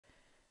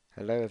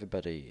Hello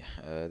everybody,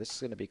 this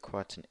is going to be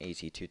quite an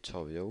easy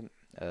tutorial,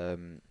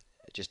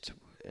 just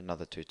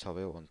another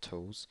tutorial on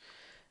tools.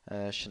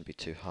 Shouldn't be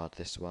too hard,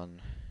 this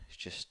one, it's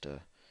just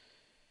a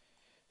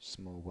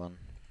small one.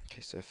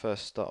 Okay, so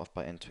first start off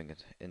by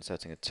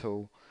inserting a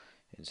tool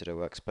into the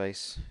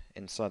workspace.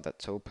 Inside that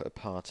tool, put a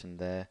part in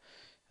there,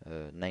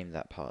 name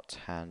that part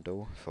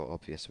handle for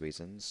obvious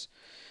reasons.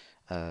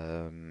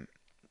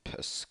 Put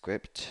a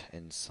script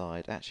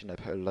inside, actually no,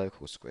 put a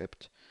local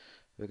script.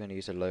 We're going to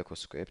use a local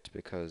script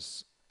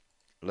because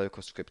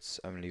local scripts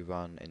only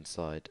run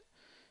inside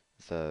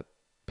the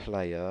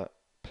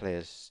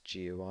player's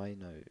GUI.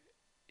 No,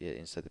 yeah,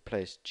 inside the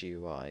player's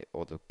GUI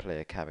or the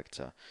player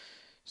character.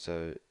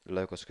 So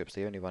local scripts,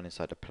 they only run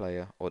inside the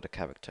player or the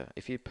character.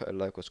 If you put a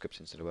local script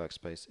into the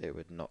workspace, it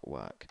would not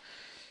work.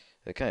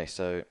 Okay,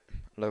 so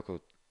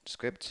local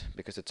script,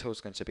 because the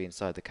tool's going to be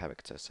inside the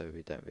character, so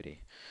we don't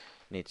really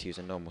need to use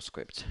a normal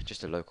script,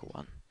 just a local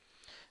one.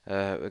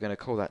 We're going to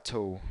call that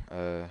tool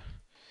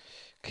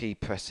key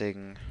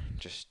pressing,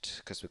 just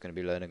because we're going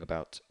to be learning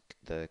about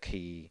the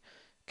key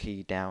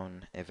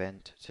down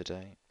event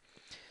today.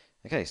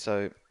 Okay,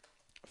 so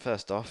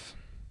first off,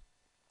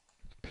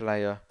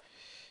 player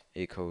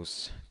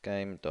equals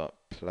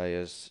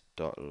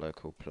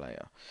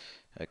game.players.localPlayer.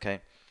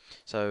 Okay,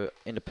 so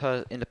in the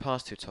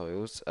past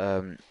tutorials,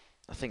 I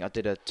think I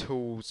did a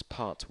tools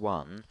part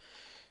 1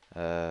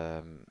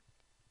 um,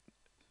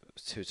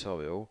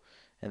 tutorial,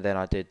 and then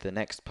I did the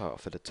next part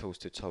for the tools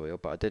tutorial,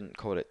 but I didn't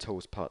call it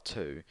tools part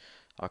 2.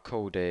 I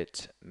called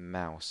it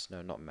mouse,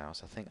 no, not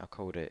mouse, I think I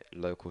called it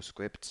local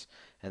scripts,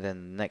 and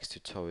then the next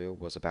tutorial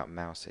was about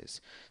mouses.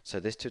 So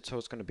this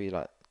tutorial is going to be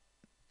like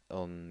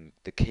on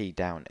the key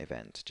down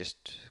event,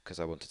 just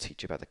because I want to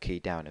teach you about the key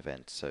down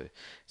event. So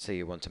say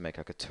you want to make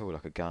like a tool,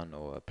 like a gun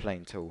or a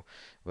plain tool,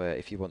 where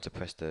if you want to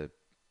press the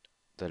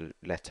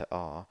letter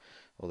R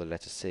or the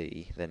letter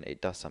C, then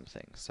it does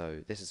something.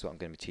 So this is what I'm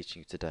going to be teaching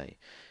you today,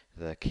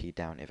 the key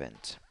down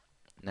event.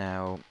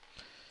 Now,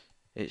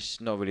 it's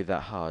not really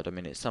that hard. I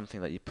mean, it's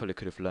something that you probably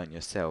could have learned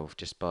yourself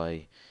just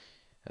by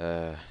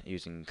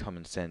using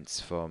common sense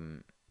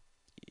from,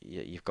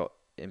 you've got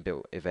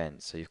inbuilt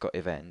events. So you've got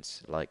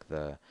events like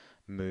the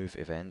move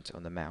event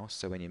on the mouse.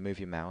 So when you move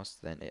your mouse,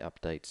 then it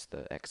updates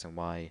the X and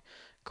Y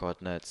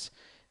coordinates.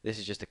 This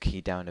is just a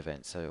key down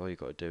event. So all you've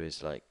got to do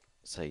is like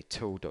say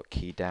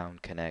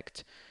tool.keyDown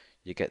connect.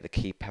 You get the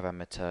key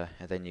parameter,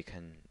 and then you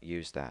can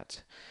use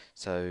that.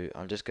 So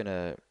I'm just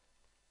gonna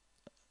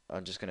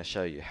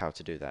show you how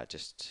to do that,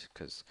 just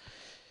because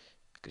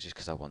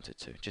I wanted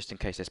to, just in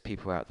case there's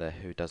people out there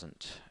who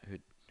don't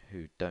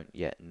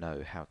yet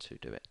know how to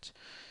do it.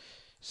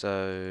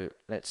 So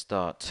let's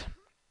start.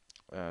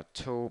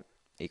 Tool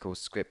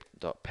equals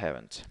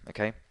script.parent.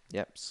 Okay.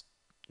 Yep.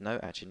 No,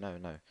 actually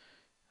no.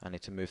 I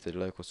need to move the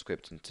local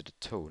script into the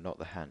tool, not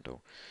the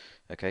handle.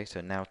 Okay.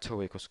 So now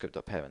tool equals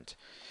script.parent.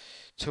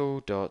 Tool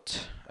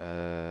dot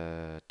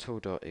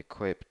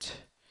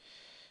equipped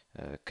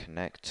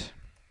connect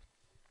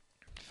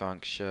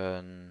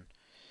function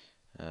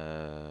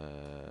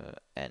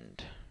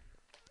end.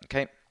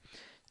 Okay.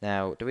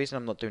 Now the reason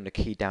I'm not doing the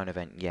key down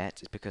event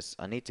yet is because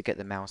I need to get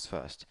the mouse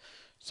first.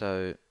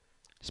 So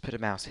let's put a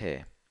mouse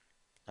here.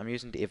 I'm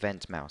using the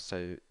event mouse.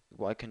 So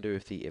what I can do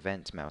with the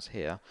event mouse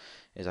here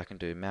is I can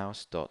do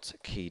mouse dot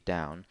key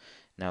down.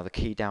 Now the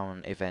key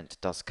down event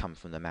does come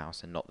from the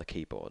mouse and not the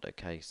keyboard.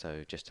 Okay,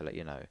 so just to let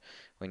you know,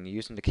 when you're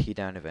using the key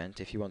down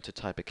event, if you want to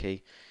type a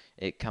key,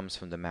 it comes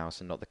from the mouse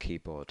and not the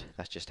keyboard.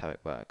 That's just how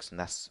it works, and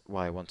that's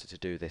why I wanted to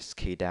do this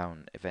key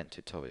down event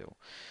tutorial.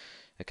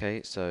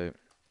 Okay, so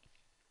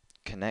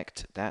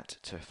connect that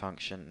to a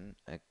function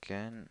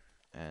again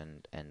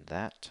and end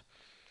that.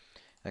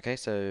 Okay,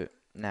 so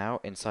now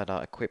inside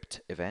our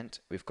equipped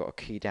event, we've got a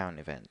key down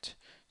event.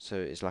 So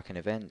it's like an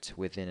event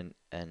within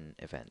an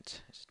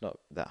event. It's not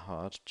that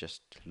hard,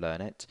 just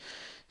learn it.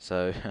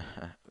 So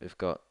we've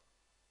got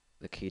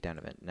the key down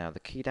event. Now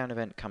the key down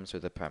event comes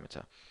with a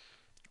parameter,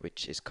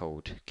 which is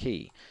called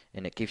key,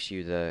 and it gives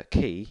you the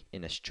key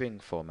in a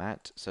string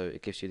format. So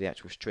it gives you the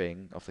actual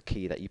string of the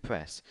key that you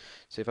press.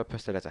 So if I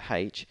press the letter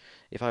H,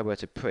 if I were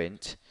to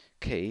print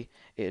key,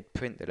 it'd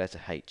print the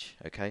letter H.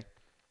 Okay.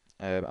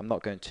 I'm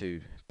not going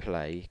to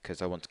play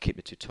because I want to keep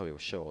the tutorial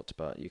short,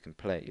 but you can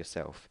play it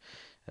yourself.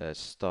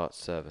 Start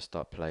server,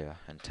 start player,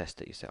 and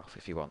test it yourself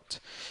if you want.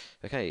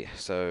 Okay,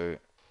 so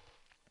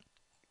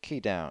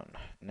key down.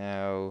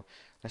 Now,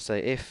 let's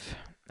say if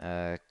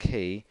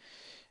key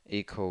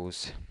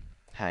equals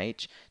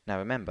H. Now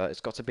remember, it's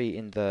got to be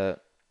in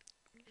the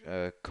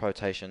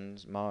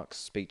quotations marks,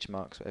 speech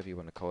marks, whatever you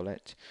want to call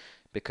it,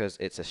 because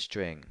it's a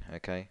string.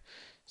 Okay,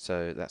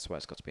 so that's why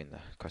it's got to be in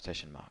the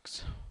quotation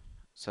marks.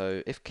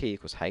 So if key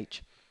equals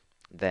H,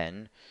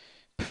 then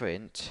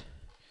print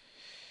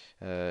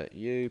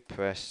you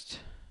pressed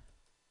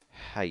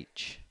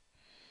H.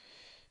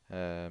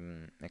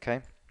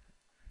 Okay.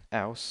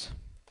 Else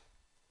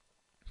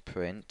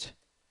print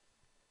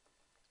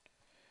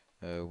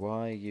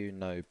why you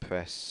no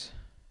press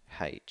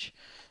H.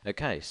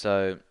 Okay,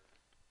 so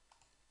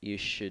you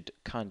should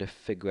kind of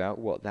figure out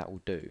what that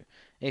will do.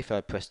 If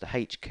I press the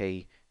H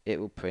key, it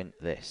will print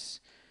this.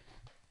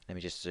 Let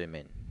me just zoom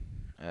in.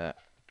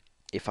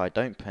 If I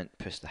don't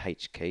press the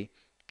H key,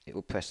 it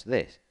will press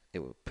this. It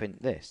will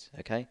print this,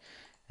 okay?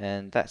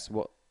 And that's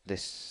what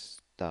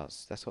this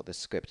does. That's what this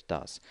script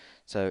does.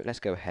 So let's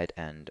go ahead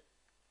and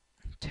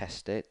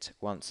test it.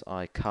 Once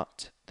I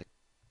cut the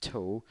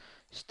tool,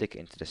 stick it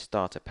into the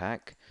starter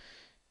pack.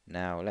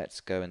 Now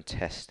let's go and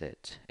test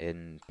it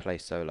in Play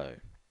Solo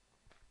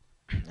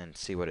and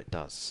see what it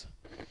does.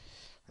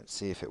 Let's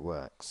see if it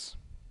works.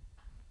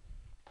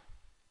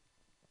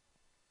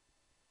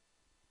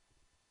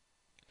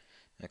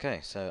 Okay,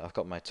 so I've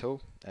got my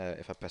tool.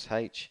 If I press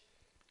H,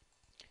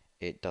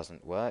 it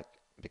doesn't work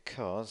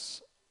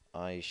because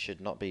I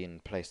should not be in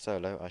Play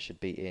Solo. I should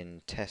be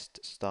in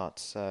Test Start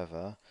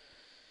Server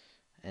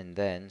and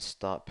then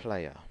Start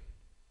Player.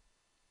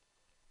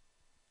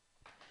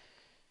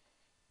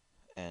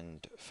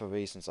 And for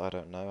reasons I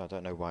don't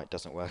know why it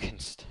doesn't work in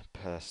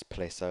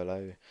Play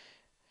Solo,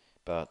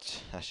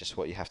 but that's just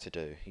what you have to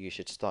do. You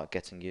should start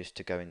getting used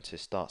to going to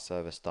Start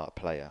Server, Start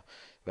Player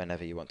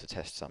whenever you want to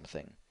test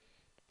something,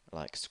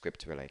 like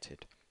script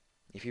related.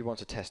 If you want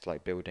to test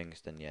like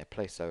buildings, then yeah,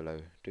 Play Solo,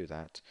 do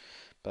that.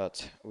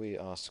 But we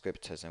are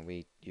scripters and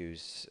we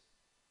use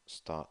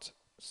Start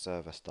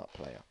Server, Start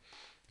Player.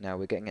 Now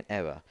we're getting an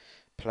error.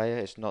 Player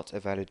is not a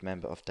valid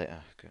member of data.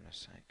 Oh,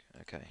 goodness sake.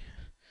 Okay.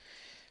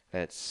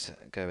 Let's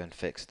go and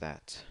fix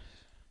that.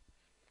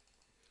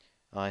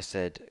 I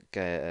said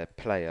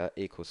player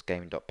equals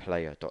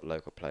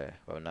game.player.localplayer.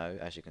 Well, no,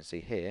 as you can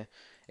see here,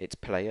 it's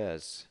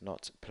players,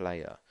 not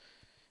player.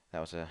 That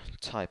was a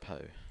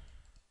typo.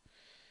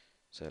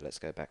 So let's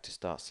go back to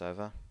start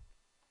server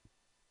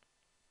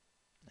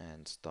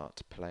and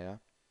start player.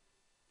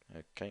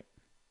 Okay.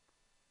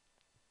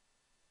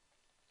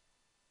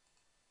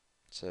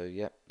 So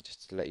yep,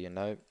 just to let you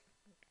know,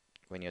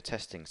 when you're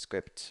testing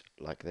scripts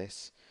like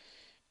this,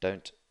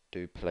 don't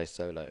do play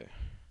solo.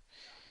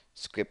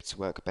 Scripts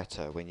work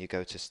better when you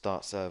go to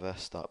start server,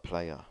 start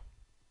player.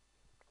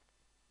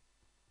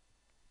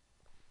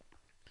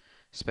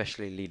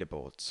 Especially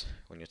leaderboards.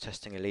 When you're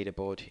testing a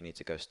leaderboard, you need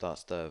to go start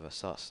server,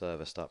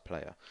 start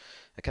player.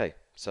 Okay,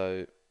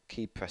 so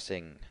keep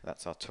pressing,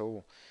 that's our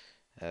tool.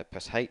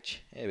 Press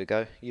H, here we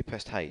go, you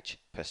pressed H.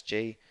 Press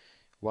G,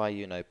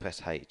 Y,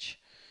 press H.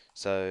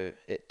 So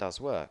it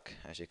does work,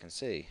 as you can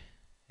see.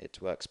 It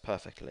works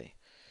perfectly.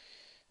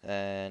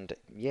 And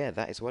yeah,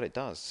 that is what it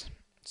does.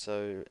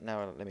 So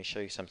now let me show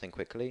you something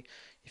quickly.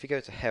 If you go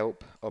to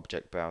Help,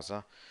 Object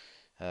Browser,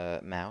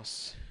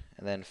 Mouse,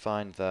 and then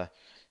find the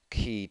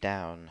key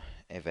down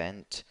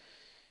event.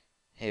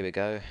 Here we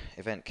go,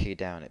 event key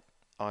down,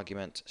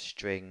 argument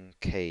string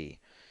key.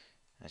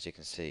 As you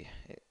can see,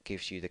 it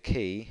gives you the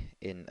key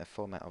in a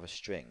format of a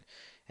string.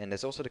 And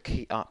there's also the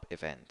key up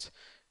event.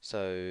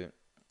 So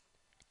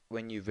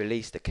when you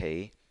release the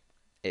key,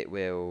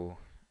 you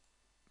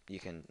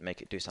can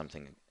make it do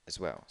something as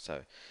well.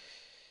 So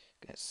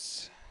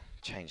let's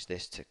change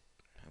this to,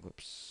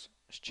 let's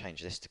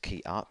change this to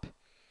key up.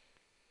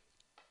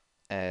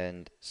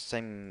 And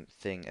same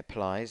thing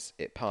applies.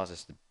 It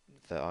passes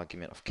the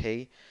argument of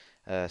key.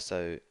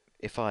 So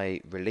if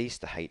I release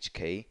the H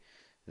key,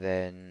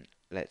 then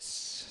let's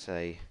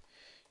say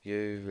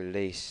you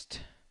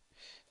released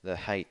the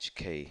H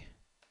key.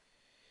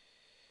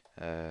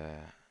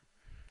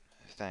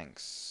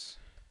 Thanks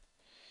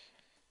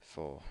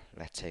for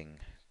letting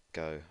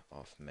go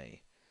of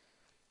me.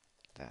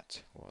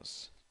 That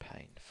was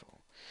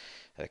painful.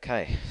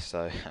 Okay,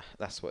 so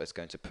that's what it's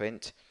going to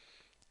print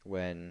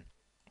when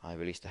I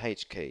release the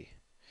H key.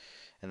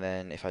 And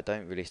then if I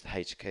don't release the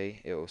H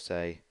key, it will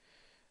say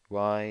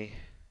why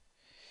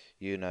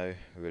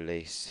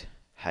release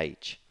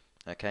H.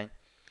 Okay,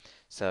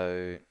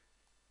 so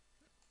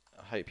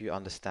I hope you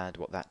understand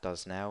what that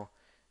does now.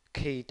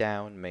 Key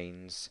down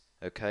means,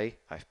 okay,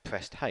 I've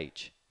pressed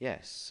H.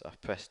 Yes,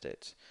 I've pressed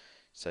it.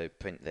 So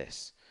print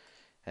this.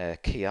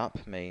 Key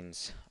up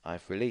means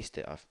I've released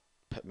it. I've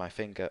put my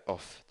finger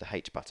off the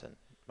H button.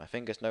 My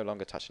finger's no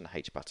longer touching the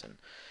H button.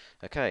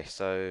 Okay,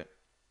 so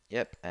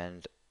yep,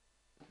 and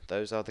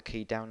those are the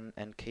key down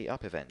and key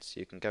up events.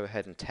 You can go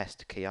ahead and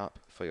test key up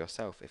for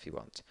yourself if you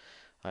want.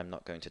 I'm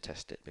not going to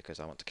test it because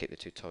I want to keep the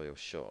tutorial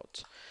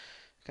short.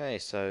 Okay,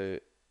 so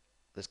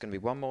there's going to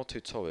be one more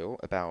tutorial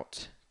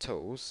about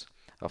tools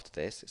after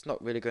this. It's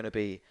not really going to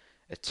be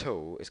a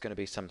tool, it's going to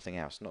be something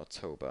else. Not a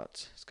tool,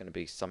 but it's going to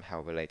be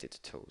somehow related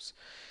to tools.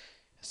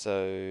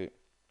 So,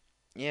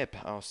 yep,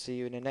 I'll see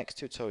you in the next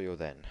tutorial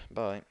then.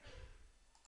 Bye.